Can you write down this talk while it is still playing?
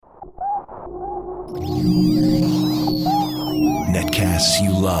Netcasts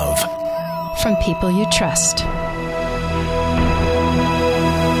you love. From people you trust.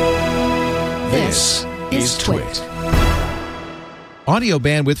 This is Twit. Audio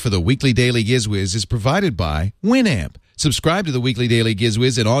bandwidth for the Weekly Daily Gizwiz is provided by Winamp. Subscribe to the Weekly Daily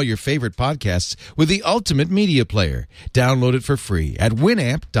Gizwiz and all your favorite podcasts with the ultimate media player. Download it for free at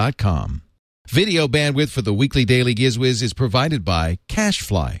winamp.com. Video bandwidth for the Weekly Daily Gizwiz is provided by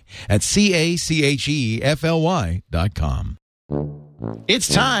CacheFly at CacheFly.com. It's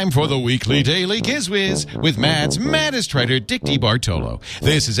time for the Weekly Daily Gizwiz with Matt's maddest writer, Dick DeBartolo.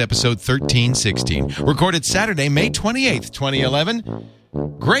 This is episode 1316, recorded Saturday, May 28th, 2011.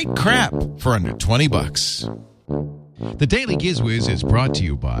 Great crap for under $20. The Daily Gizwiz is brought to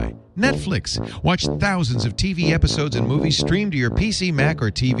you by Netflix. Watch thousands of TV episodes and movies streamed to your PC, Mac,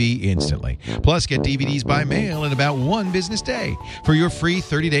 or TV instantly. Plus, get DVDs by mail in about one business day. For your free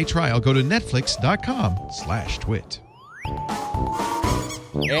 30-day trial, go to netflix.com/twit.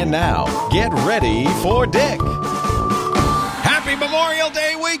 And now, get ready for Dick. Happy Memorial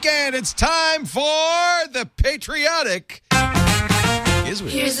Day weekend! It's time for the patriotic Gizwiz.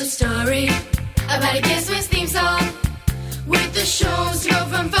 Here's a story about a Gizwiz theme song with the shows go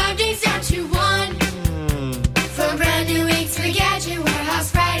from 5 days down to 1. For brand new weeks for the Gadget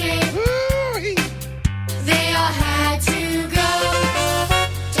Warehouse Friday. They all had to go.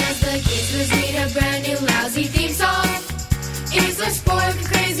 Does the Gizwiz need a brand new lousy theme song? Is the sport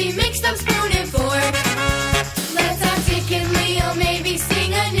crazy mixed up spoon and fork? Let's have Dick and Leo maybe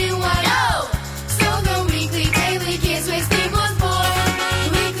sing a new one. Oh! So the Weekly Daily Gizwiz theme was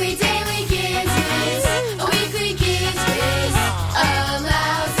born. Weekly Daily Gizwiz, a Weekly Gizwiz, a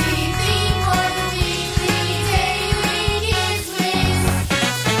lousy theme for the Weekly Daily Gizwiz.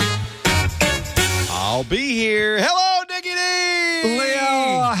 I'll be here. Hello, Dickie D!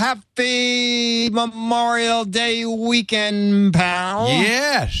 Leo, happy Memorial Day weekend, pal.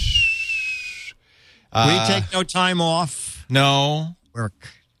 Yes. We take no time off. No. Work.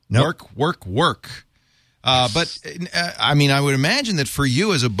 Nope. Work. But, I mean, I would imagine that for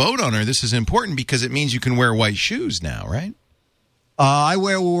you as a boat owner, this is important because it means you can wear white shoes now, right? I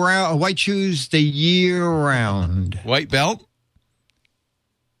wear white shoes the year round. White belt?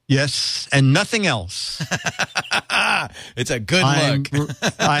 Yes, and nothing else. It's a good look.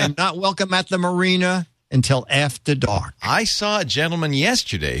 I'm not welcome at the marina until after dark. I saw a gentleman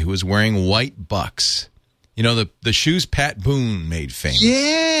yesterday who was wearing white Bucks. You know, the shoes Pat Boone made famous.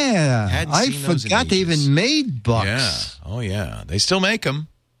 Yeah. Hadn't I seen those in forgot they ages. even made Bucks. Yeah. Oh, yeah. They still make them.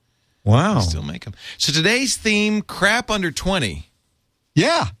 Wow. Still make them. So today's theme, crap under 20.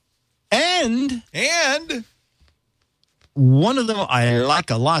 Yeah. And one of them I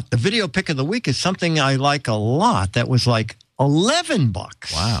like a lot. The video pick of the week is something I like a lot. That was like $11.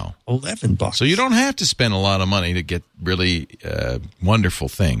 Wow. $11. So you don't have to spend a lot of money to get really wonderful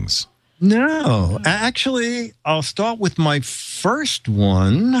things. No. Actually, I'll start with my first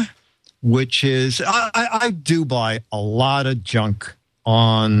one, which is I do buy a lot of junk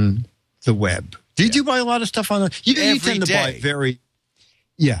on the web. Do you buy a lot of stuff on the you tend to buy very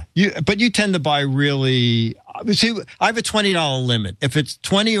Yeah, but you tend to buy really. See, I have a $20 limit. If it's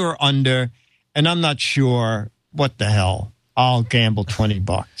 20 or under, and I'm not sure, what the hell, I'll gamble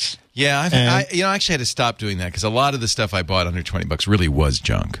 $20. Yeah, I actually had to stop doing that because a lot of the stuff I bought under $20 really was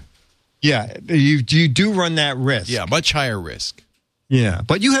junk. Yeah, you do run that risk. Yeah, much higher risk. Yeah,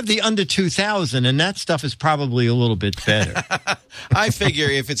 but you have the under 2,000, and that stuff is probably a little bit better. I figure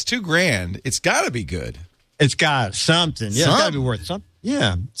if it's $2,000, it's got to be good. It's got something. Yeah, it's got to be worth something.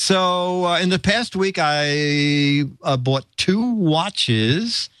 Yeah. So in the past week, I bought 2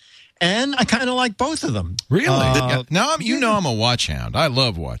 watches, and I kind of like both of them. Really? Now I'm a watch hound. I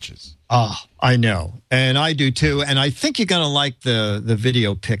love watches. Oh, I know. And I do, too. And I think you're going to like the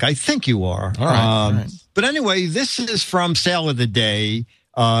video pick. I think you are. All right. But anyway, this is from Sale of the Day.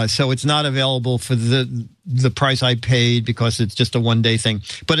 So it's not available for the price I paid because it's just a one-day thing.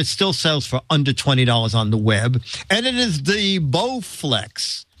 But it still sells for under $20 on the web. And it is the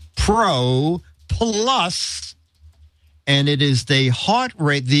Bowflex Pro Plus. And it is the heart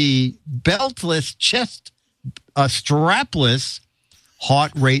rate, the beltless, strapless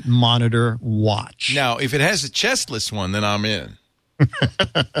heart rate monitor watch. Now, if it has a chestless one, then I'm in. It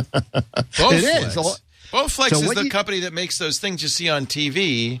is. Bowflex is the company that makes those things you see on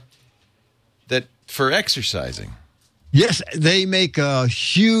TV that for exercising. Yes, they make a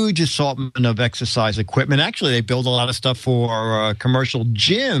huge assortment of exercise equipment. Actually, they build a lot of stuff for commercial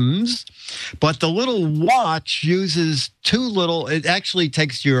gyms. But the little watch uses it actually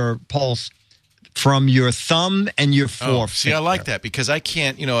takes your pulse from your thumb and your forefinger. See, I like that because I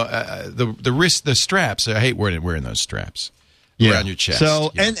can't, the straps. I hate wearing those straps around your chest.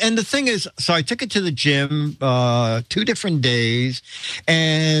 So, yeah. and the thing is, so I took it to the gym 2 different days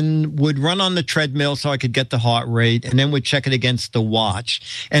and would run on the treadmill so I could get the heart rate, and then would check it against the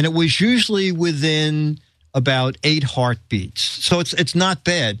watch. And it was usually within about 8 heartbeats. So it's not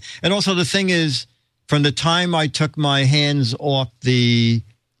bad. And also the thing is, from the time I took my hands off the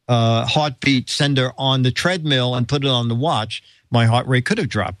heartbeat sender on the treadmill and put it on the watch, my heart rate could have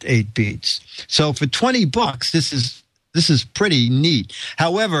dropped 8 beats. So for $20, this is pretty neat.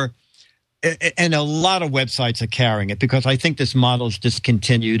 However, and a lot of websites are carrying it because I think this model is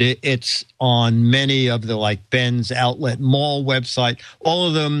discontinued. It's on many of the like Ben's Outlet Mall website, all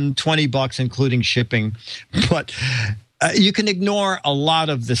of them $20, including shipping. But you can ignore a lot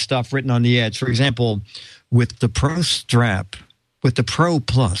of the stuff written on the ads. For example, with the Pro Strap, with the Pro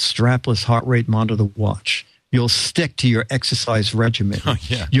Plus strapless heart rate monitor watch, you'll stick to your exercise regimen. Oh,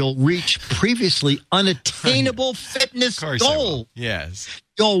 yeah. You'll reach previously unattainable fitness goals. Yes.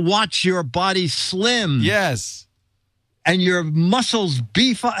 You'll watch your body slim. Yes. And your muscles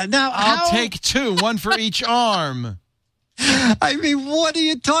beef up. Now, I'll take 2, 1 for each arm. I mean, what are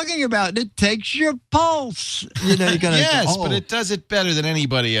you talking about? It takes your pulse. You're gonna. Yes, but it does it better than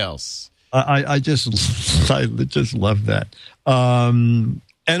anybody else. I just love that. And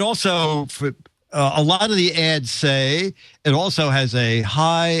also, for, a lot of the ads say it also has a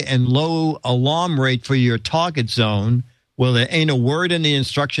high and low alarm rate for your target zone. Well, there ain't a word in the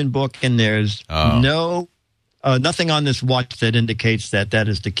instruction book, and there's nothing on this watch that indicates that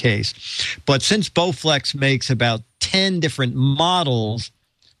is the case. But since Bowflex makes about 10 different models,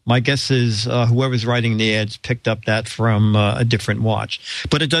 my guess is whoever's writing the ads picked up that from a different watch.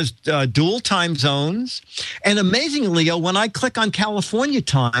 But it does dual time zones. And amazingly, Leo, when I click on California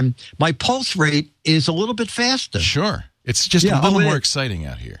time, my pulse rate is a little bit faster. Sure. It's just a little more exciting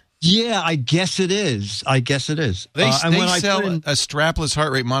out here. Yeah, I guess it is. They sell a strapless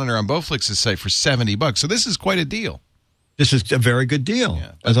heart rate monitor on Bowflex's site for $70. So this is quite a deal. This is a very good deal.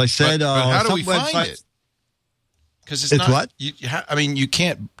 Yeah, as I said, but how do we find it? Because it's not, what? You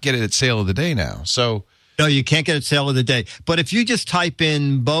can't get it at sale of the day now. So no, you can't get it sale of the day. But if you just type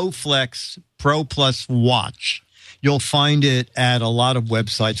in Bowflex Pro Plus watch, you'll find it at a lot of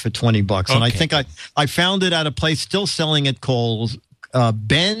websites for $20. Okay. And I think I found it at a place still selling it called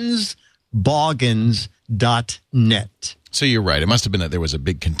bensbargains.net. So you're right. It must have been that there was a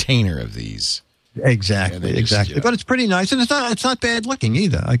big container of these. Exactly. But it's pretty nice, and it's not bad looking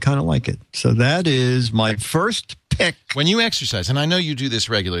either. I kind of like it. So that is my first pick. When you exercise, and I know you do this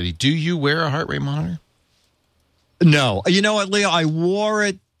regularly, do you wear a heart rate monitor? No. You know what, Leo? I wore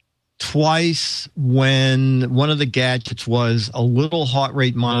it twice when one of the gadgets was a little heart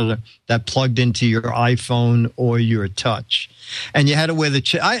rate monitor that plugged into your iPhone or your touch, and you had to wear the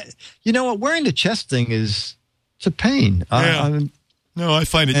chest. You know what? Wearing the chest thing it's a pain. Yeah. No, I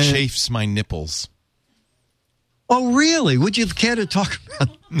find it chafes my nipples. Oh, really? Would you care to talk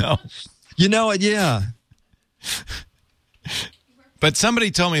about? No. You know what? Yeah. But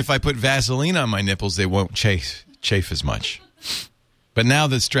somebody told me if I put Vaseline on my nipples, they won't chafe as much. But now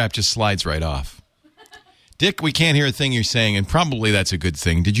the strap just slides right off. Dick, we can't hear a thing you're saying, and probably that's a good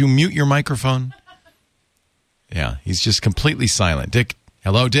thing. Did you mute your microphone? Yeah, he's just completely silent. Dick,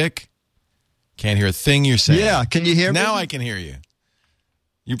 hello, Dick? Can't hear a thing you're saying. Yeah, can you hear me? Now I can hear you.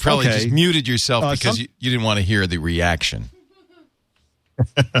 You probably just muted yourself because you didn't want to hear the reaction.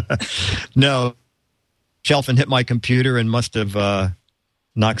 No. Shelfin hit my computer and must have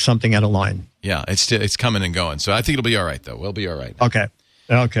knocked something out of line. Yeah, it's coming and going. So I think it'll be all right, though. We'll be all right.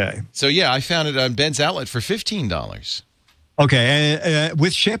 Okay. So, yeah, I found it on Ben's Outlet for $15. Okay.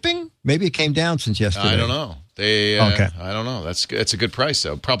 With shipping? Maybe it came down since yesterday. I don't know. Okay. I don't know. That's a good price,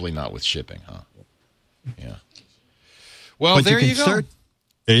 though. Probably not with shipping, huh? Yeah. Well, but there you go.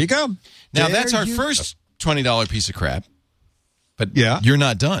 There you go. Now, that's our first $20 piece of crap. But you're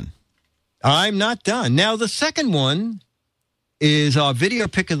not done. I'm not done. Now, the second one is our video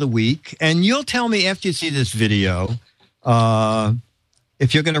pick of the week. And you'll tell me after you see this video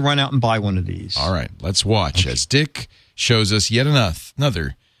if you're going to run out and buy one of these. All right. Let's watch as Dick shows us yet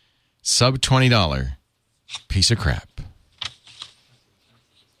another sub-$20 piece of crap.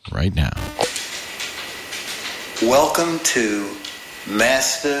 Right now. Welcome to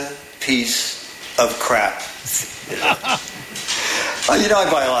Masterpiece of Crap. You know, I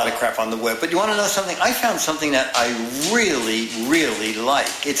buy a lot of crap on the web, but you want to know something? I found something that I really, really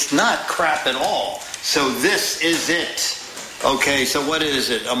like. It's not crap at all. So this is it. Okay, so what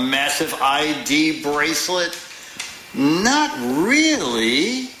is it? A massive ID bracelet? Not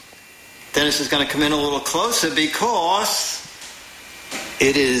really. Dennis is going to come in a little closer because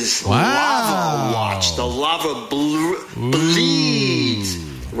it is Wow. Lava Watch. The lava bleeds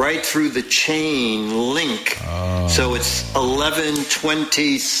right through the chain link. So it's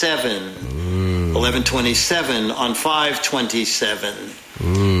 11:27. 11:27 on 5:27.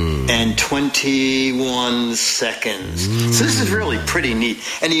 And 21 seconds. So this is really pretty neat.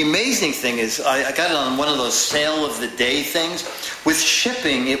 And the amazing thing is, I got it on one of those sale of the day things. With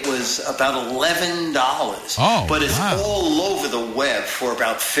shipping, it was about $11. Oh, but it's wow. all over the web for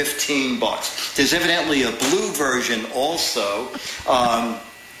about $15. There's evidently a blue version also.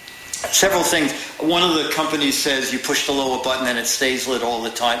 Several things. One of the companies says you push the lower button and it stays lit all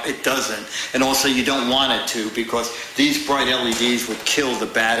the time. It doesn't. And also you don't want it to, because these bright LEDs would kill the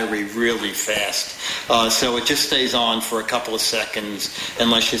battery really fast. So it just stays on for a couple of seconds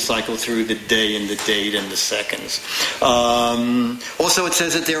unless you cycle through the day and the date and the seconds. Also it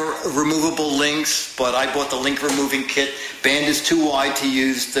says that there are removable links, but I bought the link removing kit. Band is too wide to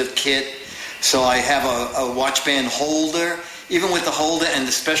use the kit, so I have a watch band holder. Even with the holder and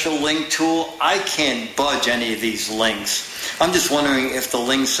the special link tool, I can't budge any of these links. I'm just wondering if the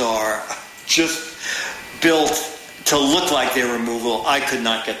links are just built to look like they're removable. I could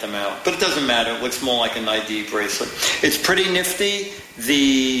not get them out. But it doesn't matter. It looks more like an ID bracelet. It's pretty nifty.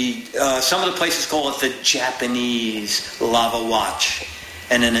 Some of the places call it the Japanese Lava Watch.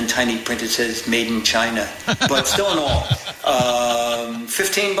 And then in tiny print it says made in China. But still in all,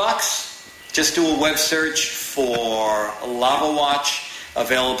 $15. Just do a web search for Lava Watch,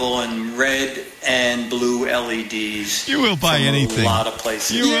 available in red and blue LEDs. You will buy from anything. A lot of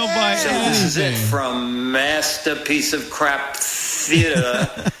places. You will buy So this is it anything. from Masterpiece of Crap Theater.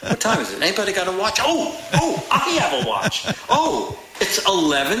 What time is it? Anybody got a watch? Oh, I have a watch. Oh, it's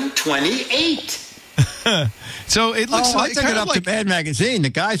 11:28. So it looks I like took kind it of up like to Bad Magazine. The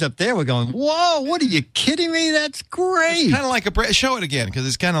guys up there were going, "Whoa, what are you kidding me? That's great." kind of like a show it again, because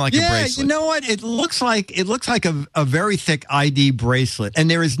it's kind of like a bracelet. You know what? It looks like a very thick ID bracelet, and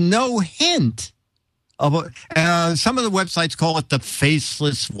there is no hint of some of the websites call it the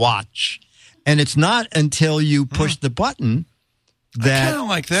faceless watch, and it's not until you push the button that kinda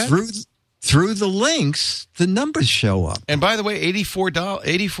like that. through the links the numbers show up. And by the way,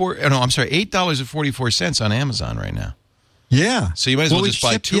 $8.44 on Amazon right now. Yeah. So you might as well we just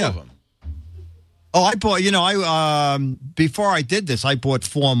buy shipped- two yeah. of them. Oh, I bought. Before I did this, I bought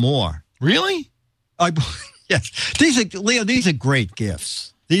 4 more. Really? Yes. These are great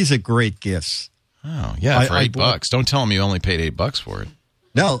gifts. These are great gifts. Oh, yeah, for I $8. Don't tell them you only paid $8 for it.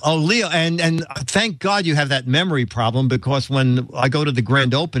 No. Oh, Leo, and thank God you have that memory problem, because when I go to the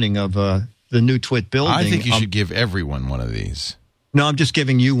grand opening of the new Twit building, I think you should give everyone one of these. No, I'm just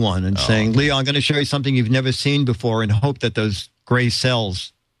giving you one and saying, Leo, I'm going to show you something you've never seen before, and hope that those gray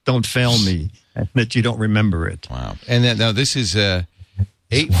cells don't fail me and that you don't remember it. Wow. And then now this is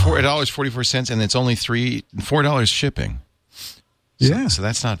 $4.44, and it's only $4 shipping. Yeah. So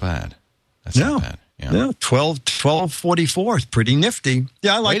that's not bad. That's No. not bad. Yeah. No, 12.44 is pretty nifty.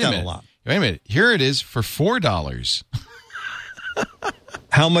 Yeah, I like Wait a that minute. a lot. Wait a minute. Here it is for $4.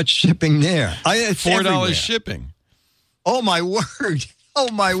 How much shipping there? It's $4 everywhere. shipping. Oh my word!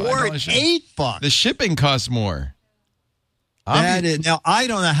 Oh my word! shipping. $8. The shipping costs more. That is, now I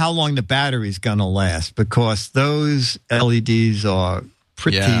don't know how long the battery's going to last, because those LEDs are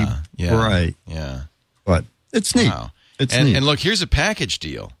pretty bright. Yeah. But it's neat. Wow. It's and, neat. and look, here's a package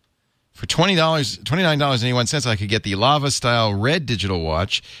deal. For $29.81, I could get the Lava-style red digital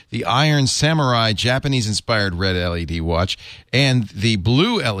watch, the Iron Samurai Japanese-inspired red LED watch, and the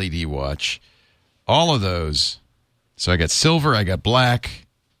blue LED watch. All of those. So I got silver, I got black.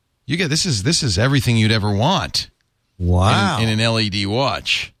 You get this is everything you'd ever want. Wow! In an LED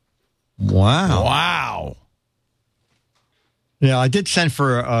watch. Wow! Wow! Yeah, I did send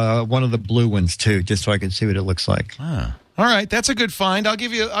for one of the blue ones too, just so I could see what it looks like. Ah. All right, that's a good find. I'll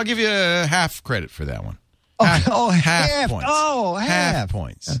give you a half credit for that one. Half points. Oh, half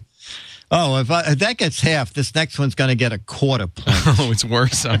points. Oh, if that gets half, this next one's going to get a quarter point. Oh, it's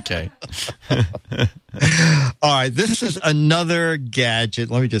worse. Okay. All right, this is another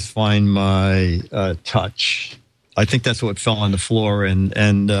gadget. Let me just find my touch. I think that's what fell on the floor and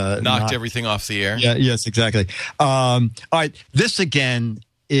knocked everything off the air. Yeah. Yes. Exactly. All right. This again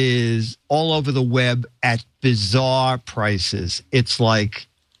is all over the web at bizarre prices. It's like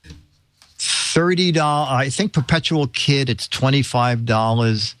 $30. I think Perpetual Kid. It's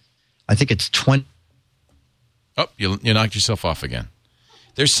 $25. I think it's $20. Oh, you knocked yourself off again.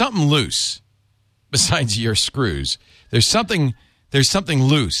 There's something loose besides your screws. There's something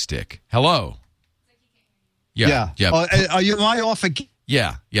loose, Dick. Hello. Yeah. Am I off again?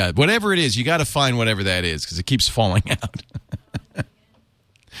 Yeah. Whatever it is, you got to find whatever that is because it keeps falling out.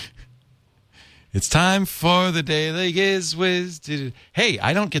 It's time for the Daily Giz Wiz. Hey,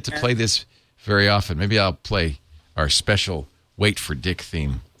 I don't get to play this very often. Maybe I'll play our special Wait for Dick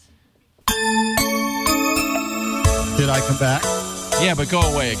theme. Did I come back? Yeah, but go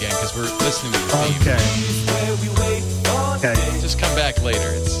away again because we're listening to the theme. Okay. Just come back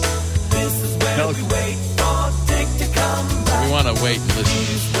later. No. We want to wait and listen.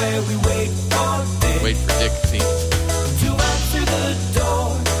 Wait for Dick theme.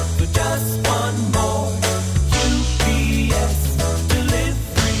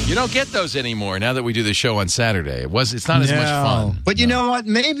 You don't get those anymore now that we do the show on Saturday. It's not as much fun. But you know what?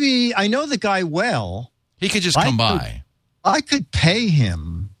 Maybe I know the guy well. He could just come by. I could pay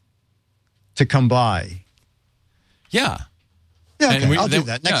him to come by. Yeah. Yeah, And okay, I'll do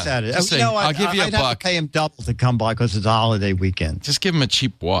that next Saturday. just say, I'll give you a I'd buck. have to pay him double to come by because it's a holiday weekend. Just give him a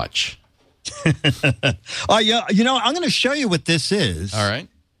cheap watch. Oh, yeah. You know, I'm going to show you what this is. All right.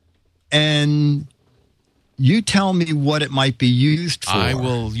 And you tell me what it might be used for. I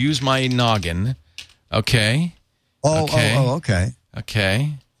will use my noggin. Okay. Okay. Okay.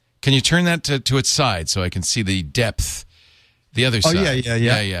 Okay. Can you turn that to its side so I can see the depth? The other side.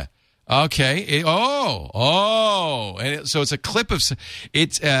 Yeah. Okay. So it's a clip of.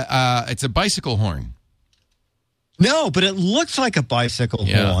 It's a bicycle horn. No, but it looks like a bicycle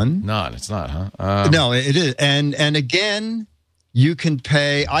horn. It's not, huh? No, it is. And again, you can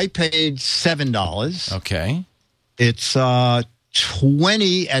pay. I paid $7. Okay. It's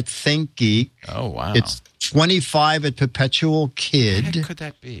 20 at Think Geek. Oh wow. It's 25 at Perpetual Kid. What could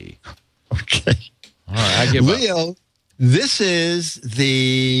that be? Okay. All right, I give up. Leo, this is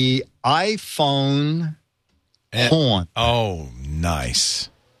the iPhone horn. Oh, nice.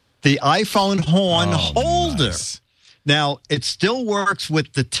 The iPhone horn holder. Nice. Now, it still works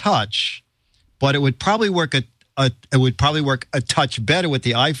with the touch, but it would probably work a touch better with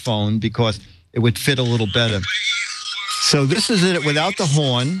the iPhone because it would fit a little better. So this is it without the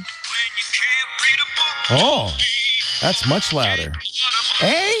horn. Oh, that's much louder.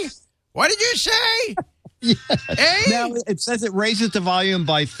 Hey, what did you say? Hey? Now, it says it raises the volume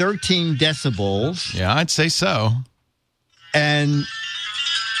by 13 decibels. Yeah, I'd say so. And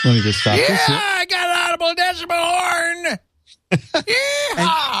let me just stop this. Yeah, I got an audible decibel horn.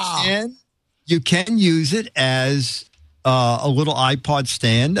 Yeah. And you can use it as a little iPod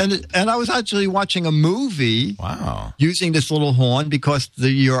stand. And I was actually watching a movie. Wow. Using this little horn because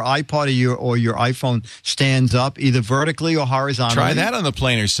your iPod or your iPhone stands up either vertically or horizontally. Try that on the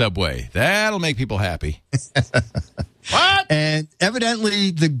plane or subway. That'll make people happy. What? And evidently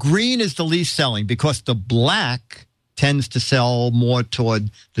the green is the least selling because the black tends to sell more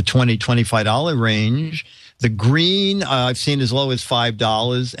toward the $20, $25 range. The green I've seen as low as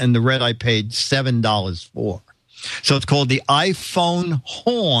 $5, and the red I paid $7 for. So it's called the iPhone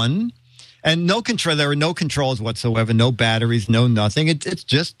horn, and no control. There are no controls whatsoever, no batteries, no nothing. It's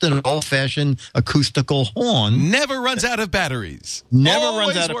just an old-fashioned acoustical horn. Never runs out of batteries. Never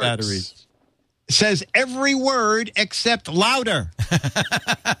Always runs out works. of batteries. It says every word except louder.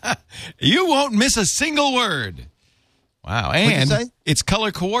 You won't miss a single word. Wow. What'd you And say? it's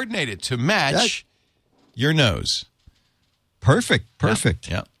color coordinated to match your nose. Perfect.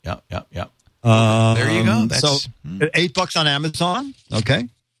 Yep. There There you go. That's so $8 on Amazon. Okay.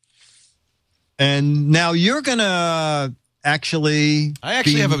 And now you're gonna I actually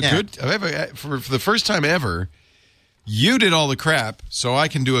have a next. good for the first time ever. You did all the crap, so I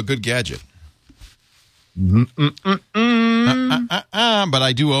can do a good gadget. But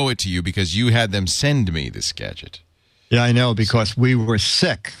I do owe it to you because you had them send me this gadget. Yeah, I know, because we were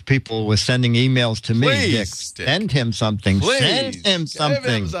sick. People were sending emails to me. Please, Dick, send him something. Please, Send him something. Give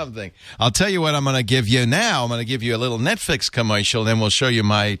him something. I'll tell you what I'm going to give you now. I'm going to give you a little Netflix commercial, then we'll show you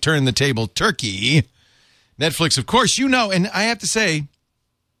my turn the table turkey. Netflix, of course, you know, and I have to say,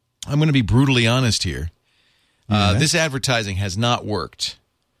 I'm going to be brutally honest here. This advertising has not worked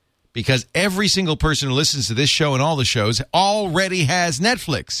because every single person who listens to this show and all the shows already has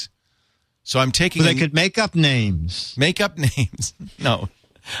Netflix. So I'm taking. They could make up names. Make up names. No,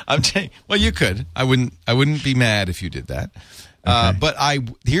 well, you could. I wouldn't be mad if you did that. Okay. But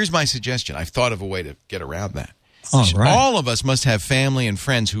here's my suggestion. I've thought of a way to get around that. All right. All of us must have family and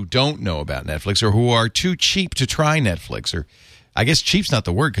friends who don't know about Netflix or who are too cheap to try Netflix. Or I guess cheap's not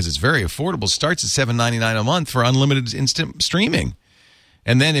the word because it's very affordable. Starts at $7.99 a month for unlimited instant streaming.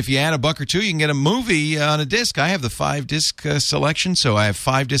 And then if you add $1 or $2, you can get a movie on a disc. I have the 5-disc selection, so I have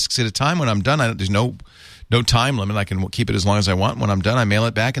 5 discs at a time. When I'm done, there's no no time limit. I can keep it as long as I want. When I'm done, I mail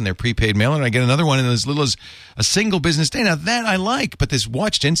it back in their prepaid mailer, and I get another one in as little as a single business day. Now, that I like, but this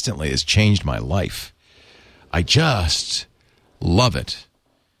Watched Instantly has changed my life. I just love it.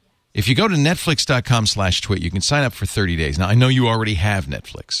 If you go to netflix.com/twit, you can sign up for 30 days. Now, I know you already have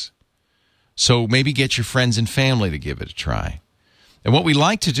Netflix, so maybe get your friends and family to give it a try. And what we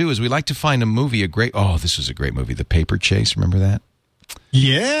like to do is we like to find a movie, this was a great movie, The Paper Chase. Remember that?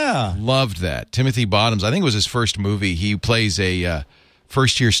 Yeah. Loved that. Timothy Bottoms, I think it was his first movie. He plays a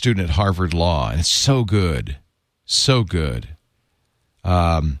first-year student at Harvard Law, and it's so good. So good.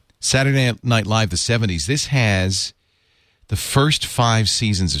 Saturday Night Live, the 70s. This has the first 5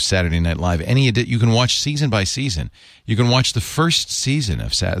 seasons of Saturday Night Live. You can watch season by season. You can watch the first season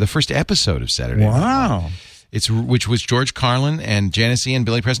of the first episode of Saturday Night Live. Which was George Carlin and Janice E. and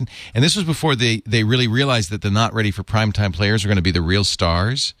Billy Preston. And this was before they really realized that the not ready for primetime players are going to be the real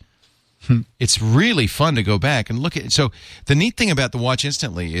stars. It's really fun to go back and look at. So the neat thing about the Watch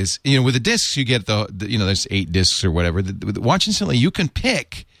Instantly is, with the discs, you get there's 8 discs or whatever. The Watch Instantly, you can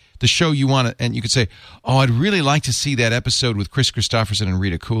pick the show you want, and you could say, oh, I'd really like to see that episode with Chris Christopherson and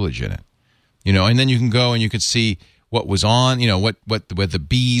Rita Coolidge in it. And then you can go and you can see what was on, what the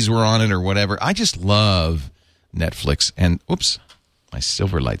bees were on it or whatever. I just love Netflix. And oops, my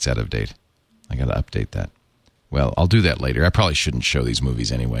silver light's out of date. I got to update that. Well, I'll do that later. I probably shouldn't show these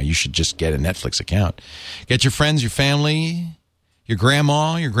movies anyway. You should just get a Netflix account. Get your friends, your family, your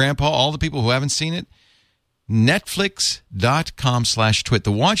grandma, your grandpa, all the people who haven't seen it. Netflix.com/twit.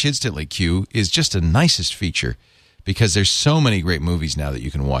 The Watch Instantly queue is just the nicest feature because there's so many great movies now that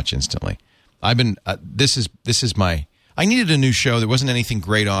you can watch instantly. I've been this is my. I needed a new show. There wasn't anything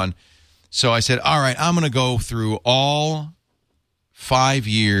great on, so I said, all right, I'm going to go through all 6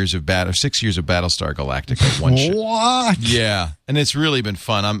 years of Battlestar Galactica in one show. What? Yeah, and it's really been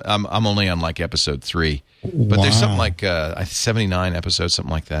fun. I'm only on like episode 3, but there's something like 79 episodes,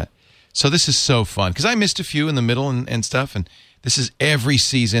 something like that. So this is so fun because I missed a few in the middle and stuff, and this is every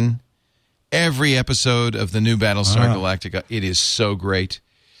season, every episode of the new Battlestar Galactica. It is so great.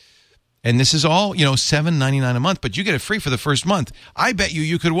 And this is all, $7.99 a month, but you get it free for the first month. I bet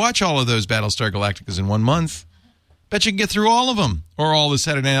you could watch all of those Battlestar Galacticas in 1 month. Bet you can get through all of them, or all the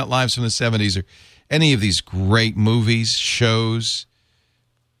Saturday Night Lives from the 70s, or any of these great movies, shows.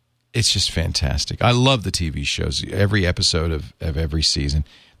 It's just fantastic. I love the TV shows, every episode of every season.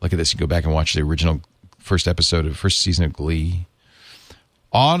 Look at this. You go back and watch the original first season of Glee.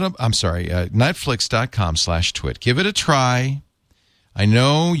 Netflix.com/twit. Give it a try. I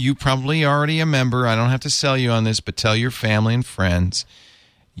know you probably already a member. I don't have to sell you on this, but tell your family and friends.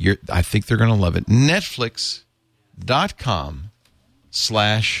 I think they're going to love it.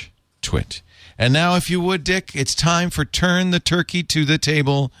 Netflix.com/twit. And now, if you would, Dick, it's time for Turn the Turkey to the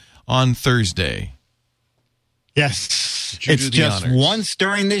Table on Thursday. Yes. It's just honors? Once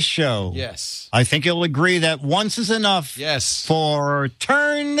during this show. Yes. I think you'll agree that once is enough. Yes. For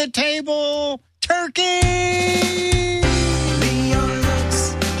Turn the Table Turkey.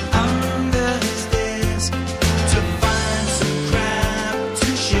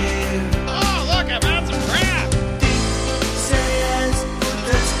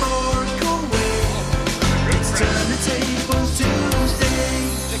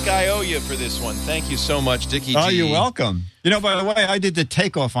 For this one. Thank you so much, Dickie G. Oh, you're welcome. By the way, I did the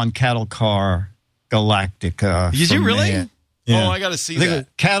takeoff on Cattle Car Galactica. Did you really? Yeah. Oh, I got to see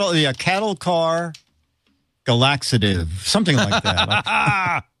that. Cattle Car Galaxative, something like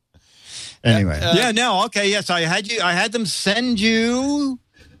that. Anyway. Okay, yes, I had them send you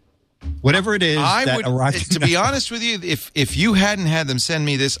whatever it is arrived. To be honest with you, if you hadn't had them send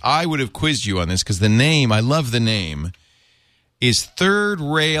me this, I would have quizzed you on this because the name, I love the name, is Third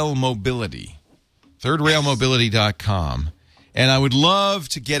Rail Mobility, ThirdRailMobility.com. And I would love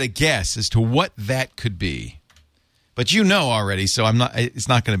to get a guess as to what that could be. But you know already, so it's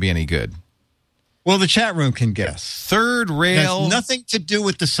not going to be any good. Well, the chat room can guess. Third Rail. It has nothing to do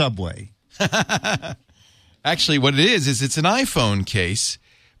with the subway. Actually, what it is it's an iPhone case,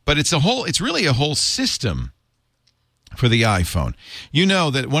 but it's really a whole system for the iPhone. You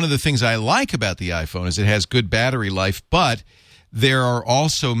know that one of the things I like about the iPhone is it has good battery life, but there are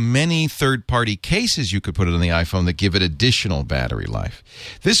also many third-party cases you could put it on the iPhone that give it additional battery life.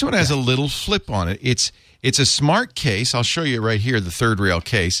 This one has a little flip on it. It's a smart case. I'll show you right here, the Third Rail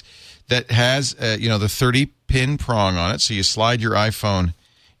case that has the 30-pin prong on it. So you slide your iPhone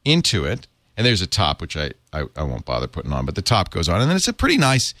into it, and there's a top, which I won't bother putting on, but the top goes on. And then it's a pretty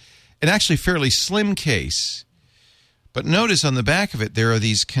nice and actually fairly slim case. But notice on the back of it, there are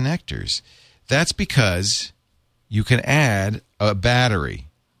these connectors. That's because you can add a battery.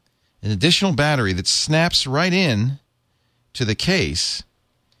 an additional battery that snaps right in to the case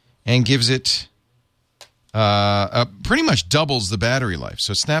and gives it pretty much doubles the battery life.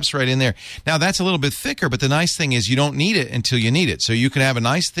 So it snaps right in there. Now, that's a little bit thicker, but the nice thing is you don't need it until you need it. So you can have a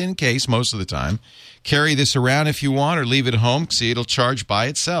nice thin case most of the time, carry this around if you want, or leave it at home. See, it'll charge by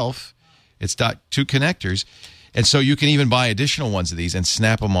itself. It's got 2 connectors. And so you can even buy additional ones of these and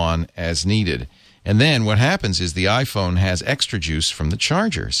snap them on as needed. And then what happens is the iPhone has extra juice from the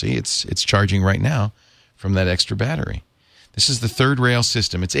charger. See, it's charging right now from that extra battery. This is the third rail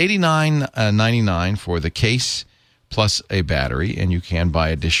system. It's $89.99 for the case plus a battery, and you can buy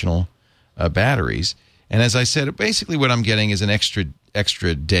additional batteries. And as I said, basically what I'm getting is an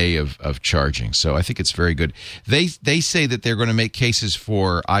extra day of charging. So I think it's very good. They say that they're going to make cases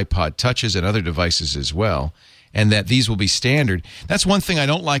for iPod Touches and other devices as well, and that these will be standard. That's one thing I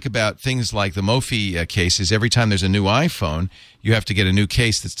don't like about things like the Mophie cases. Every time there's a new iPhone, you have to get a new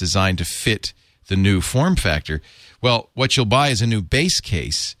case that's designed to fit the new form factor. Well, what you'll buy is a new base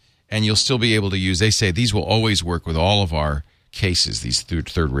case, and you'll still be able to use. They say these will always work with all of our cases, these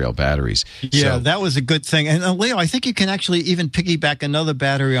third rail batteries. Yeah, that was a good thing. And Leo, I think you can actually even piggyback another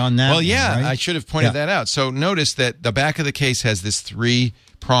battery on that. Well, yeah, one, right? I should have pointed that out. So notice that the back of the case has this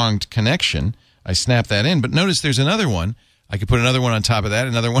 3-pronged connection. I snap that in, but notice there's another one. I could put another one on top of that,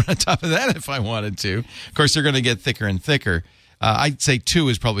 another one on top of that if I wanted to. Of course, they're going to get thicker and thicker. I'd say 2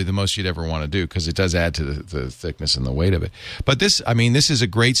 is probably the most you'd ever want to do because it does add to the thickness and the weight of it. But this is a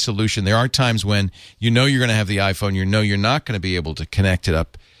great solution. There are times when you know you're going to have the iPhone, you know you're not going to be able to connect it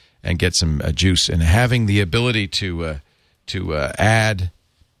up and get some juice. And having the ability to add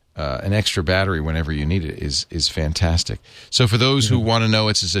an extra battery whenever you need it is fantastic. So for those who want to know,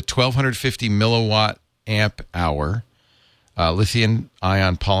 it's a 1,250 milliwatt amp hour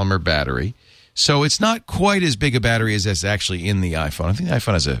lithium-ion polymer battery. So it's not quite as big a battery as that's actually in the iPhone. I think the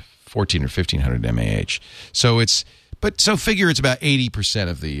iPhone has a 1,400 or 1,500 mAh. So figure it's about 80%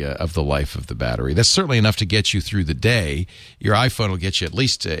 of the life of the battery. That's certainly enough to get you through the day. Your iPhone will get you at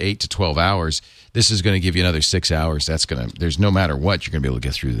least 8 to 12 hours. This is going to give you another 6 hours. There's no matter what, you're going to be able to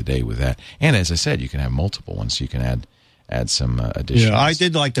get through the day with that. And as I said, you can have multiple ones. So you can add some additional. Yeah, I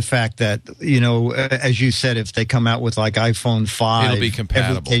did like the fact that, as you said, if they come out with like iPhone 5, it'll be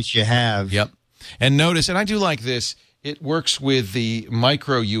compatible. Every case you have. Yep. And notice, and I do like this, it works with the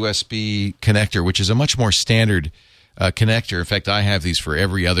micro USB connector, which is a much more standard connector. In fact, I have these for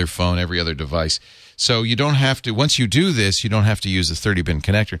every other phone, every other device. So you don't have to, once you do this, you don't have to use the 30-pin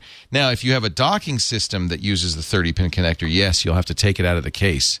connector. Now, if you have a docking system that uses the 30-pin connector, yes, you'll have to take it out of the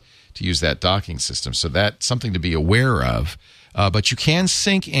case to use that docking system. So that's something to be aware of. But you can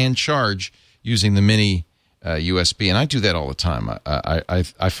sync and charge using the mini USB, and I do that all the time.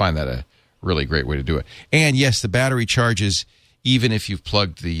 I find that a really great way to do it. And yes, the battery charges even if you've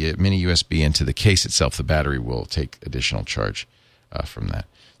plugged the mini USB into the case itself. The battery will take additional charge from that.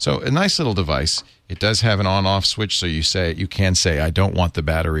 So a nice little device. It does have an on-off switch, so you can say, I don't want the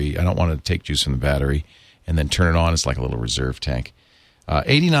battery. I don't want to take juice from the battery, and then turn it on. It's like a little reserve tank.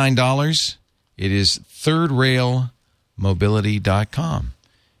 $89. It is thirdrailmobility.com.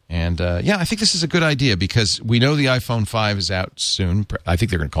 And, I think this is a good idea because we know the iPhone 5 is out soon. I think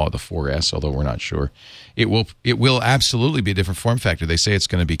they're going to call it the 4S, although we're not sure. It will absolutely be a different form factor. They say it's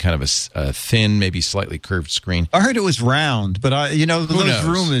going to be kind of a thin, maybe slightly curved screen. I heard it was round, but those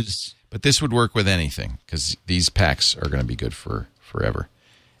rumors. But this would work with anything because these packs are going to be good for forever.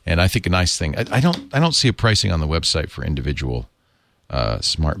 And I think a nice thing. I don't see a pricing on the website for individual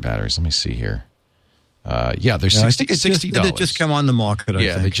smart batteries. Let me see here. They're $60. They just come on the market. I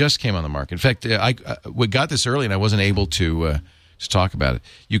think they just came on the market. In fact, we got this early, and I wasn't able to talk about it.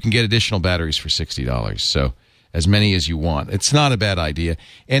 You can get additional batteries for $60, so as many as you want. It's not a bad idea.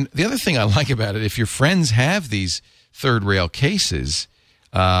 And the other thing I like about it, if your friends have these third rail cases,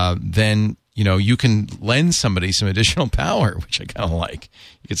 then you can lend somebody some additional power, which I kind of like.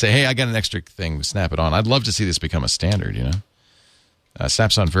 You could say, "Hey, I got an extra thing. Snap it on." I'd love to see this become a standard.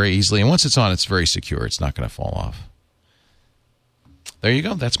 Snaps on very easily, and once it's on, it's very secure. It's not going to fall off. There you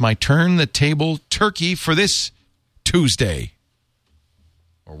go. That's my turn the table turkey for this Tuesday,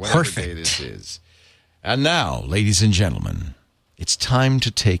 or whatever day this is. And now, ladies and gentlemen, it's time to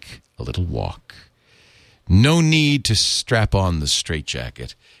take a little walk. No need to strap on the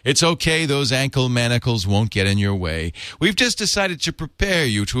straitjacket. It's okay, those ankle manacles won't get in your way. We've just decided to prepare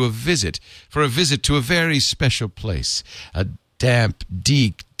you to a visit to a very special place. A damp,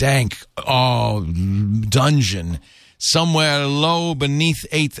 dank dungeon somewhere low beneath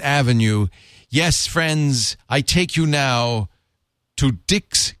 8th Avenue. Yes, friends, I take you now to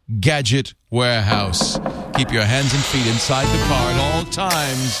Dick's Gadget Warehouse. Keep your hands and feet inside the car at all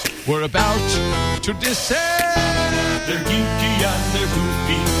times. We're about to descend. They're geeky and they're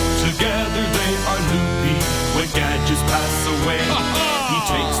goofy. Together they are loopy. When gadgets pass away, he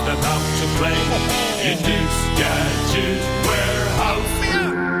takes them out to play in Dick's Gadget Warehouse.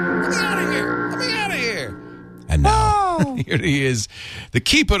 Let me out of here. Let me out of here. And now, here he is, the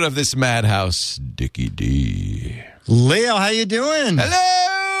keeper of this madhouse, Dickie D. Leo, how you doing?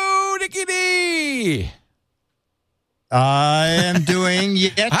 Hello, Dickie D. I am doing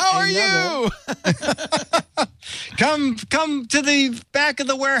yet. How are another- you? Come to the back of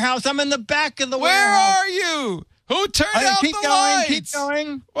the warehouse. I'm in the back of the Where warehouse. are you? Who turned Oh, out keep the going, lights? keep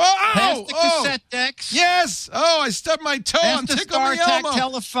going. Whoa, Past the cassette decks. Yes. Oh, I stubbed my toe. Past I'm the tickling my StarTAC elbow.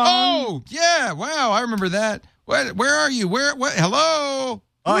 telephone. Oh, yeah. Wow, I remember that. Where are you? What? Hello?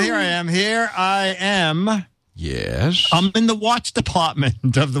 Oh, here I am. Here I am. Yes. I'm in the watch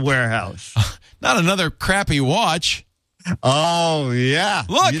department of the warehouse. Not another crappy watch. Oh, yeah.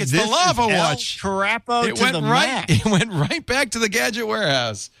 Look, it's the This lava is El watch. Carapo It to went the right. max. It went right back to the Gadget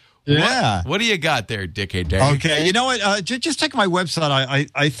Warehouse. Yeah. What do you got there, Dickie D? Okay, you know what? Just check my website.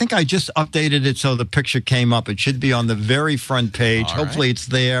 I think I just updated it so the picture came up. It should be on the very front page. All Hopefully right. it's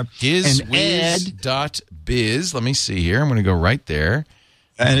there. And Ed, Gizwiz.biz. Let me see here. I'm going to go right there.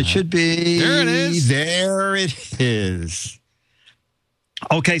 and it should be... There it is. There it is.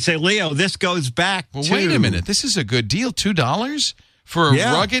 Okay, so Leo, this goes back Well, to... wait a minute. This is a good deal. $2 for a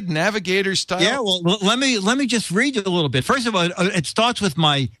Yeah. rugged navigator style. Yeah, well, let me just read you a little bit. First of all, it starts with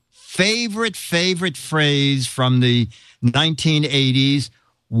my favorite phrase from the 1980s.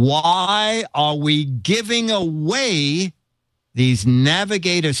 Why are we giving away these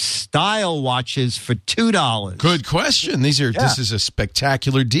Navigator style watches for $2? Good question. This is a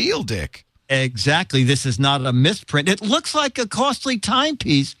spectacular deal, Dick. Exactly. This is not a misprint. It looks like a costly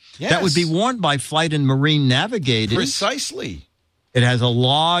timepiece that would be Yes. worn by flight and marine navigators. Precisely. It has a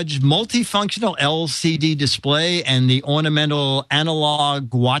large multifunctional LCD display and the ornamental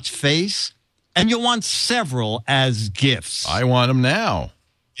analog watch face. And you'll want several as gifts. I want them now.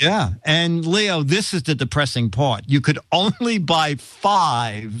 Yeah. And Leo, this is the depressing part. You could only buy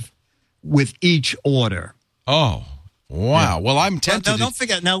 5 with each order. Oh, wow. Well, I'm tempted. No, don't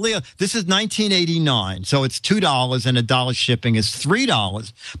forget. Now, Leo, this is 1989. So it's $2 and $1 shipping is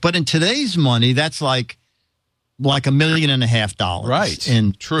 $3. But in today's money, that's like $1.5 million. Right.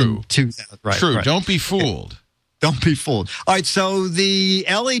 True. In 2000. Right. True. Right. Don't be fooled. Don't be fooled. All right, so the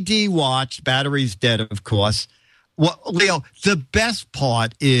LED watch, battery's dead, of course. Well, Leo, the best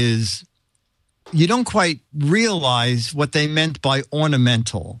part is you don't quite realize what they meant by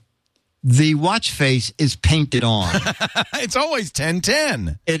ornamental. The watch face is painted on. It's always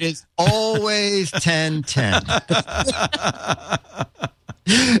 10-10. It is always 10-10.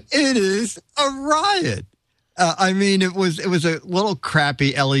 It is a riot. I mean, it was a little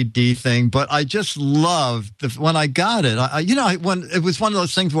crappy LED thing, but I just loved when I got it. When it was one of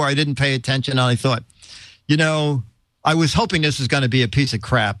those things where I didn't pay attention, and I thought, I was hoping this was going to be a piece of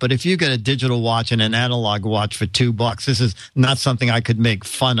crap. But if you get a digital watch and an analog watch for $2, this is not something I could make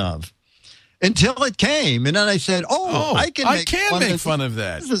fun of. Until it came, and then I said, I can make fun of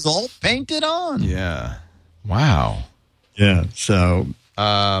that. This is all painted on. Yeah. Wow. Yeah. So.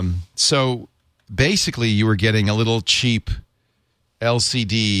 So basically, you were getting a little cheap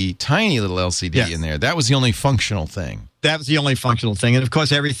LCD, tiny little LCD in there. That was the only functional thing. That was the only functional thing. And, of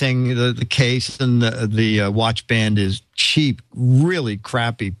course, everything, the case and the watch band is cheap, really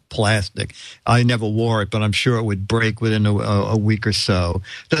crappy plastic. I never wore it, but I'm sure it would break within a week or so.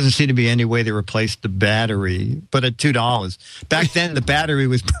 Doesn't seem to be any way to replace the battery, but at $2. Back then, the battery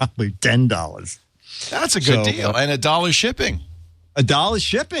was probably $10. That's a good deal. And $1 shipping. $1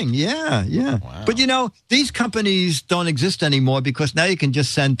 shipping, yeah. Wow. But, these companies don't exist anymore because now you can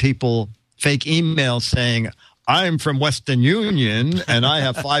just send people fake emails saying, I'm from Western Union and I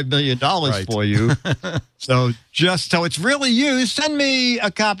have $5 million for you. So it's really you. Send me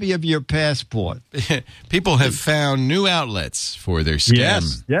a copy of your passport. People have found new outlets for their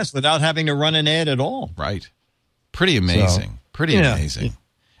scam. Yes, without having to run an ad at all. Right. Pretty amazing. Amazing.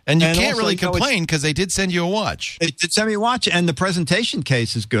 And you can't also, really complain because they did send you a watch. It did send me a watch, and the presentation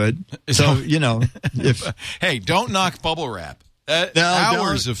case is good. So, if hey, don't knock bubble wrap.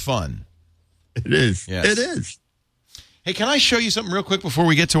 Hours of fun. It is. Yes. It is. Hey, can I show you something real quick before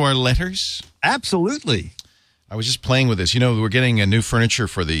we get to our letters? Absolutely. I was just playing with this. We're getting a new furniture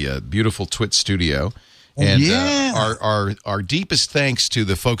for the beautiful Twit studio. And our deepest thanks to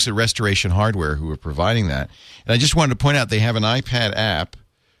the folks at Restoration Hardware who are providing that. And I just wanted to point out they have an iPad app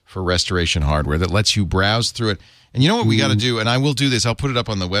for Restoration Hardware that lets you browse through it. And you know what we got to do? And I will do this. I'll put it up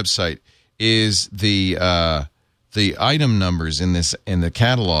on the website. is the item numbers in the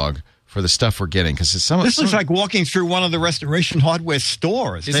catalog for the stuff we're getting, because it's This looks like walking through one of the Restoration Hardware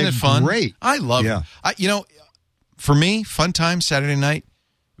stores. Isn't They're it fun? Great. I love it. For me, fun time Saturday night,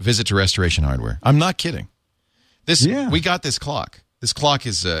 visit to Restoration Hardware. I'm not kidding. We got this clock. This clock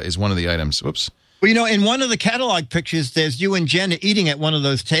is one of the items. Whoops. Well, in one of the catalog pictures, there's you and Jen eating at one of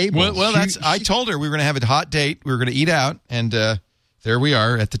those tables. Well, I told her we were going to have a hot date. We were going to eat out, and there we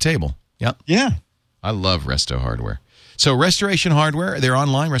are at the table. Yep. Yeah. I love Resto Hardware. So Restoration Hardware, they're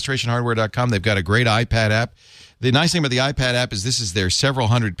online, restorationhardware.com. They've got a great iPad app. The nice thing about the iPad app is this is their several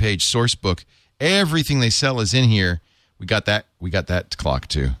hundred-page source book. Everything they sell is in here. We got that clock,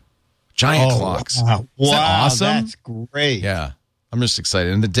 too. Giant clocks. Wow. Isn't that awesome? That's great. Yeah. I'm just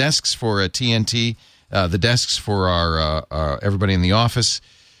excited. And the desks for TNT, the desks for our everybody in the office,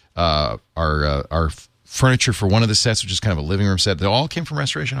 our furniture for one of the sets, which is kind of a living room set. They all came from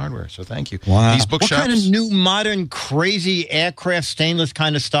Restoration Hardware, so thank you. Wow. These bookshops. What kind of new, modern, crazy aircraft stainless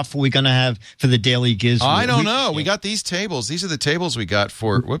kind of stuff are we going to have for the Daily Gizmo? I don't know. We got these tables. These are the tables we got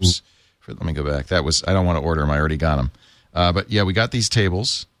for, let me go back. I don't want to order them. I already got them. But yeah, we got these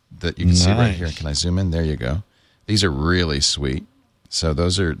tables that you can see right here. Can I zoom in? There you go. These are really sweet. So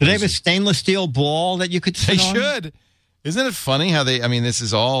those are... Do they have a stainless steel ball that you could sit on? They should. Isn't it funny how this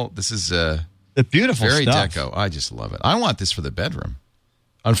is the beautiful very stuff. deco. I just love it. I want this for the bedroom.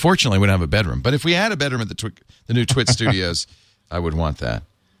 Unfortunately, we don't have a bedroom. But if we had a bedroom at the new Twit Studios, I would want that.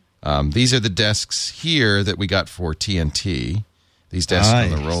 These are the desks here that we got for TNT. These desks on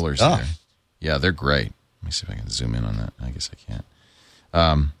the rollers there. Yeah, they're great. Let me see if I can zoom in on that. I guess I can't.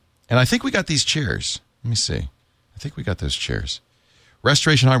 And I think we got these chairs. Let me see. I think we got those chairs.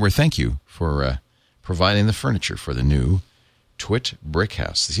 Restoration Hardware, thank you for providing the furniture for the new Twit Brick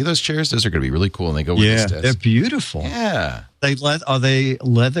House. See those chairs? Those are going to be really cool, and they go with this desk. They're beautiful. Yeah. Are they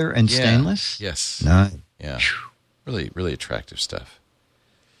leather and stainless? Yes. Nice. Yeah. Really, really attractive stuff.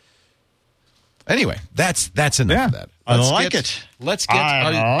 Anyway, that's enough of that. I like it.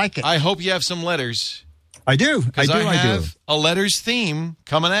 I like it. I hope you have some letters. I do. I have a letters theme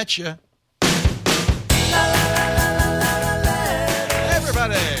coming at you.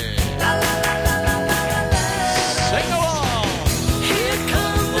 Everybody. Sing along. Here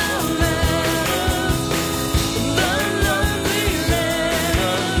come the letters, the lovely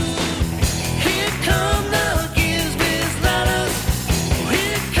letters. Here come the Gizwiz letters.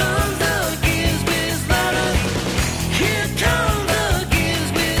 Here comes the Gizwiz letters. Here come the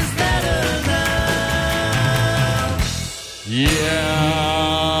Gizwiz letters now. Yeah.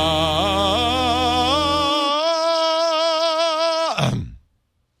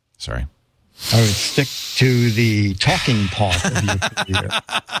 Sorry. I would stick to the talking part of your career.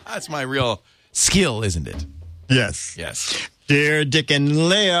 That's my real skill, isn't it? Yes. Yes. Dear Dick and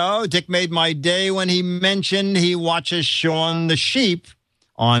Leo, Dick made my day when he mentioned he watches Shaun the Sheep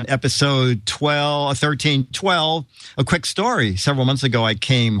on episode 1312. A quick story. Several months ago, I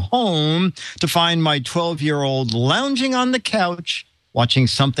came home to find my 12-year-old lounging on the couch watching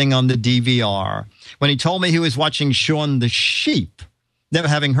something on the DVR. When he told me he was watching Shaun the Sheep, never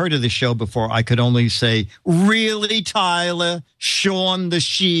having heard of the show before, I could only say, "Really, Tyler? Shaun the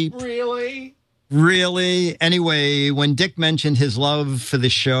Sheep? Really? Really?" Anyway, when Dick mentioned his love for the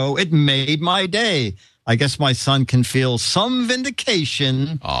show, it made my day. I guess my son can feel some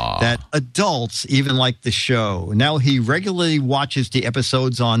vindication that adults even like the show. Now he regularly watches the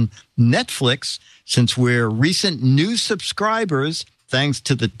episodes on Netflix since we're recent new subscribers thanks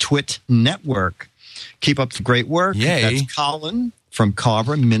to the Twit Network. Keep up the great work. Yay. That's Colin from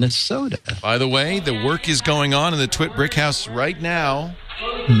Carver, Minnesota. By the way, the work is going on in the Twit Brick House right now.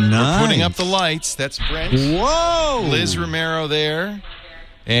 Nice. We're putting up the lights. That's Brent. Whoa! Liz Romero there.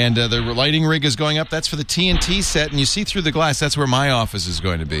 And the lighting rig is going up. That's for the TNT set. And you see through the glass, that's where my office is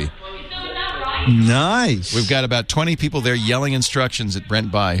going to be. Nice. We've got about 20 people there yelling instructions at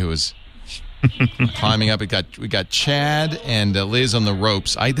Brent By, who is climbing up. We got Chad and Liz on the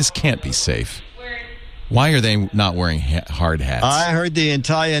ropes. This can't be safe. Why are they not wearing hard hats? I heard the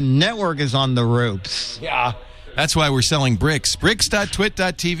entire network is on the ropes. Yeah. That's why we're selling bricks.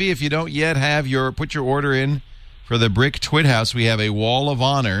 Bricks.twit.tv. If you don't yet have put your order in for the Brick Twit House. We have a wall of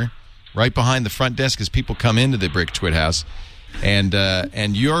honor right behind the front desk as people come into the Brick Twit House. And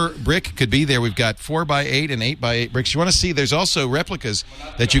your brick could be there. We've got 4x8 and 8x8 bricks. You want to see, there's also replicas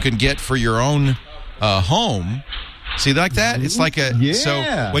that you can get for your own home. See, like that? It's like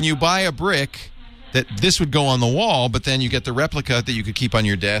so when you buy a brick, that this would go on the wall, but then you get the replica that you could keep on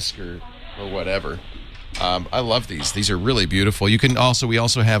your desk or whatever. I love these. These are really beautiful. We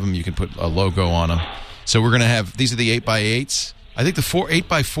also have them. You can put a logo on them. So we're going to have, these are the 8x8s, I think the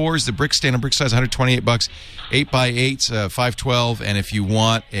 8x4s, the brick standard brick size, $128. 8x8s, $512. And if you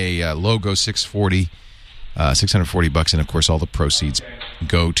want a logo, $640. $640, and of course, all the proceeds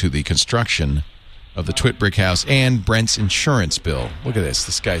go to the construction of the Twit Brick House and Brent's insurance bill. Look at this.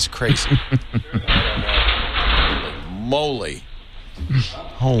 This guy's crazy. Moly.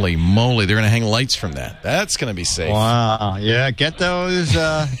 Holy moly. They're going to hang lights from that. That's going to be safe. Wow. Yeah, get those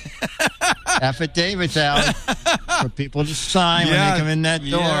affidavits out for people to sign when they come in that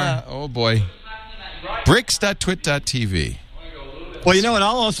door. Yeah. Oh, boy. Bricks.twit.tv. Well, you know what?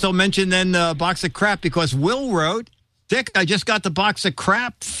 I'll also mention then the box of crap because Will wrote, Dick, I just got the box of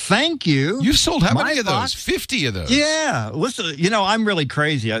crap. Thank you. You've sold how many of box- those? 50 of those. Yeah. Listen, I'm really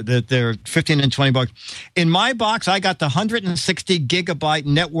crazy that they're 15 and 20 bucks. In my box, I got the 160 gigabyte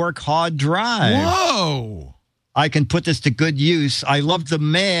network hard drive. Whoa. I can put this to good use. I love the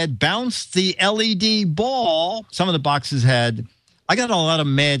Mad Bounce the LED ball. Some of the boxes had. I got a lot of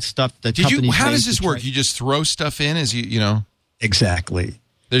Mad stuff that companies. How made does to this try- work? You just throw stuff in as you know? Exactly.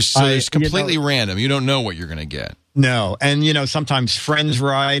 There's completely random. You don't know what you're going to get. No, and sometimes friends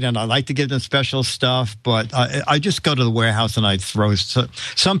write, and I like to give them special stuff, but I just go to the warehouse and I throw.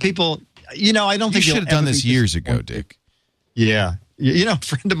 Some people, I don't think You should have done this years ago, Dick. Yeah. A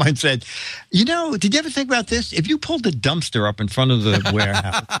friend of mine said, did you ever think about this? If you pulled the dumpster up in front of the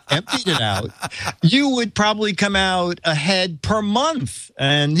warehouse, emptied it out, you would probably come out ahead per month.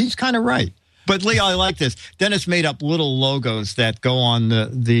 And he's kind of right. But, Lee, I like this. Dennis made up little logos that go on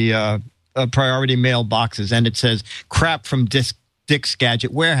the priority mail boxes, and it says, crap from Dick's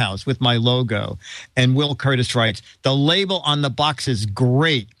Gadget Warehouse with my logo. And Will Curtis writes, the label on the box is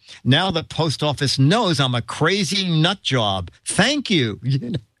great. Now the post office knows I'm a crazy nut job. Thank you.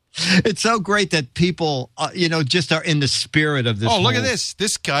 It's so great that people, just are in the spirit of this. Oh, look at this.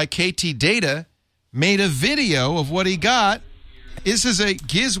 This guy, KT Data, made a video of what he got. This is a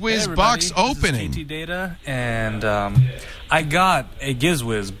GizWiz box opening. This is KT Data, and I got a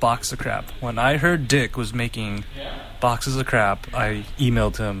GizWiz box of crap. When I heard Dick was making boxes of crap, I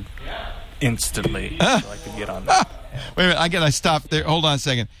emailed him instantly so I could get on that. Wait a minute, I stopped there. Hold on a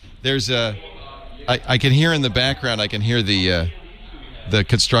second. There's I can hear in the background, I can hear the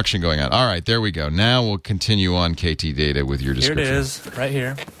construction going on. All right, there we go. Now we'll continue on KT Data with your description. Here it is, right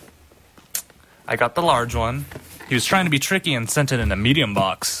here. I got the large one. He was trying to be tricky and sent it in a medium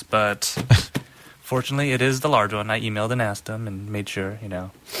box, but fortunately it is the large one. I emailed and asked him and made sure,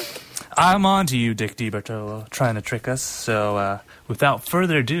 I'm on to you, Dick DiBartolo, trying to trick us. So without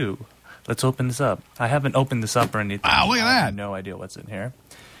further ado, let's open this up. I haven't opened this up or anything. Wow, look at I that. have no idea what's in here.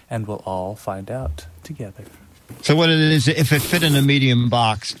 And we'll all find out together. So what it is, if it fit in a medium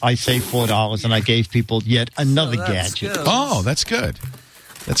box, I saved $4 and I gave people yet another gadget. Good. Oh, that's good.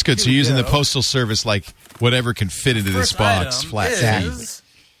 That's good. So Here we using the go. Postal Service, like whatever can fit into this First box, item flat is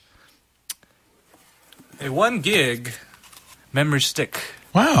a 1 gig memory stick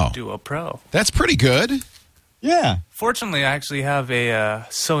Wow, Duo Pro. that's pretty good. Yeah. Fortunately, I actually have a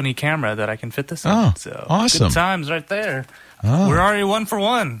Sony camera that I can fit this in. Oh, So awesome. Good times right there. Oh. We're already 1 for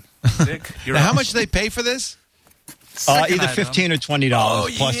 1. Dick, you're Now, how on. much do they pay for this? Second Either item $15 or $20 Oh,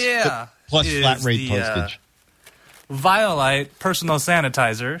 plus, yeah. plus is flat rate the, postage. Violite personal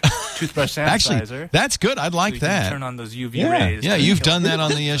sanitizer, toothbrush sanitizer. Actually, that's good. I'd So like you can that. turn on those UV Yeah. rays. Yeah, to you've kill done that on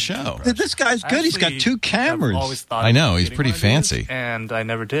the the show. This guy's good. He's got Actually, 2 cameras. I've always thought I know, about he's getting pretty one of fancy. these, and I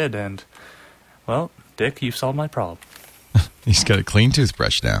never did. And, well, Dick, you've solved my problem. He's got a clean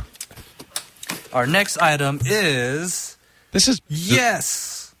toothbrush now. Our next item is... This is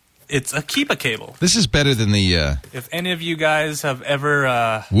Yes! It's a Keepa cable. This is better than the If any of you guys have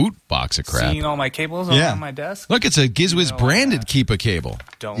ever Woot box of crap. seen all my cables Yeah. on my desk, Look, it's a GizWiz branded Keepa cable.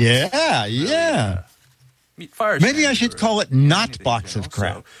 don't... Yeah. meet fire Maybe I standards should or call it not anything, box of So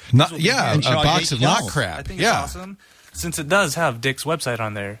crap. Not, this will be yeah, a And charge box of not $8. crap. I think Yeah. it's awesome. Since it does have Dick's website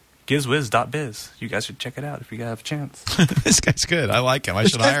on there, gizwiz.biz. You guys should check it out if you have a chance. This guy's good. I like him. I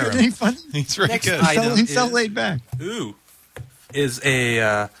should hire Isn't he him. funny? He's very Next good. item. He's so is- laid back. Ooh. Is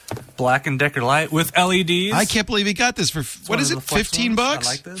a Black & Decker light with LEDs. I can't believe he got this for It's what one is of it? the flex $15? ones. I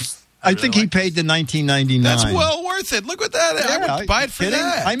like this. I think he paid the $19.99. That's well worth it. Look at that. I Yeah, would buy it for kidding?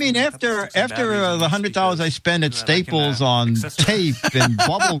 that. I mean, after Some batteries the and $100 I spent at speakers that I can, Staples on accessorize. tape and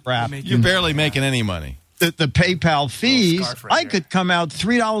bubble wrap, Make You're barely making any money. the PayPal fees, scarf right I here. could come out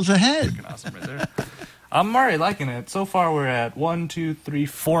 $3 ahead. Awesome right there. I'm already liking it. So far, we're at 1, 2, 3,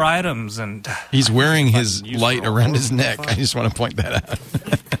 4 items, and He's wearing his use light for all around four his of them. neck. I just want to point that out.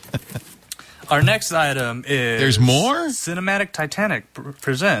 our next item is... There's more? Cinematic Titanic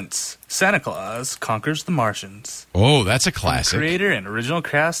presents Santa Claus Conquers the Martians. Oh, that's a classic. Creator and original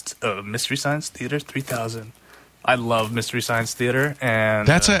cast of Mystery Science Theater 3000. I love Mystery Science Theater, and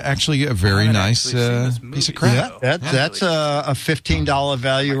That's actually a very haven't nice actually seen this piece of movie, crap. Yeah, so that's a $15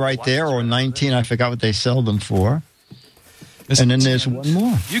 value right there, or 19. I forgot what they sell them for. And then there's one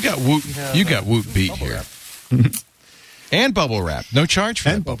more. You got Woot. You got Woot beat here, and bubble wrap. No charge for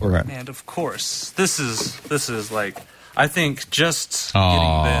And that bubble wrap. And of course, this is like, I think just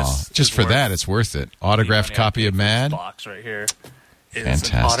Aw, getting this, just is for worth that, it's worth it. Autographed the money I copy paid of for this Mad. box right here. It's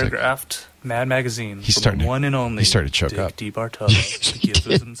Fantastic. an autographed Mad magazine. He's from starting the to- one and only. he's starting to choke Dick up. D. Bartolo. He gives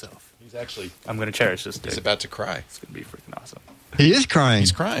us himself. He's actually I'm going to cherish this. Dick. about to cry. It's going to be freaking awesome. He is crying.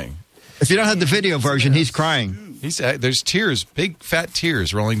 He's crying. If you don't have the video version, he's crying. He's there's tears, big fat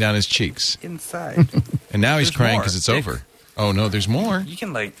tears rolling down his cheeks, Inside, and now he's There's crying more. because it's Dick. over. Oh no, there's more. you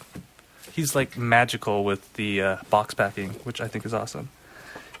can like, he's like magical with the box packing, which I think is awesome.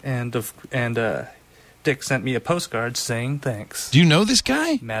 And Dick sent me a postcard saying thanks. Do you know this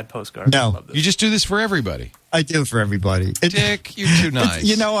guy? Mad postcard. No. I love this. You just do this for everybody. I do for everybody. Dick, you're too nice.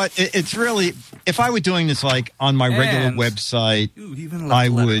 You know what? It's really, if I were doing this like on my regular And- website, Ooh, he even left I a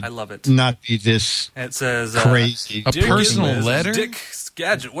letter. would I love it. not be this And it says crazy. A Dear personal Gizwiz, letter? Dick's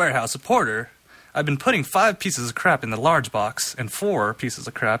Gadget Warehouse supporter. I've been putting 5 pieces of crap in the large box and 4 pieces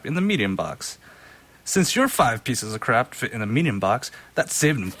of crap in the medium box. Since your 5 pieces of crap fit in the medium box, that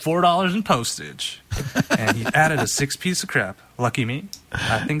saved him $4 in postage. And he added a 6 piece of crap. Lucky me?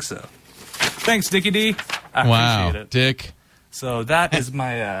 I think so. Thanks, Dickie D. I Wow, appreciate it. Dick, So that is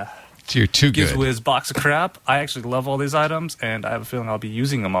my you're too good. Gizwiz box of crap. I actually love all these items, and I have a feeling I'll be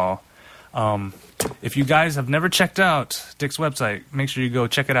using them all. If you guys have never checked out Dick's website, make sure you go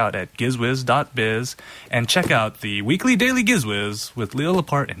check it out at gizwiz.biz and check out the weekly daily Gizwiz with Leo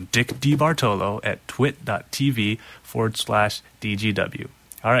Laporte and Dick D. Bartolo at twit.tv/DGW.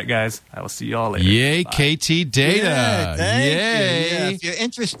 All right, guys. I will see you all later. Yay, Bye. KT Data. Yeah, thank you. Yay. Yeah, if you're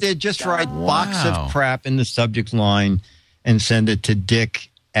interested, just write box Wow. of crap in the subject line and send it to Dick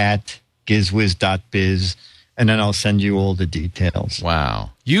at gizwiz.biz, and then I'll send you all the details. Wow.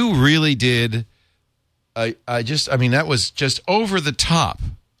 You really did. I mean, that was just over the top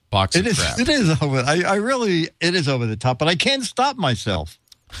box It of is. crap. It is over. It is over the top, but I can't stop myself.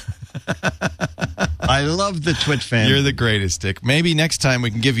 I love the Twit fan. You're the greatest, Dick. Maybe next time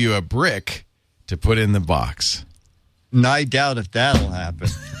we can give you a brick to put in the box. And I doubt if that'll happen.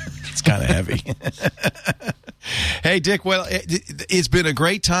 It's kind of heavy. Hey, Dick, well, it's been a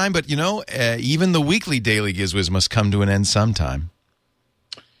great time, but, even the weekly Daily Gizwiz must come to an end sometime.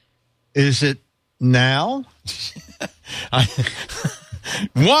 Is it now?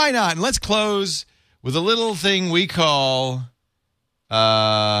 Why not? And let's close with a little thing we call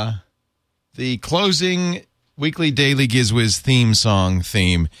the closing weekly Daily Gizwiz theme song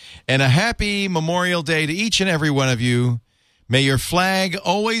theme. And a happy Memorial Day to each and every one of you. May your flag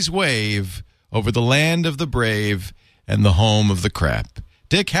always wave over the land of the brave and the home of the crap.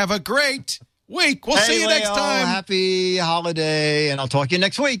 Dick, have a great week. We'll see you next Leo, time. Happy holiday, and I'll talk to you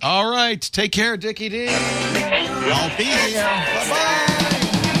next week. All right. Take care, Dickie D. I'll be here. Bye-bye.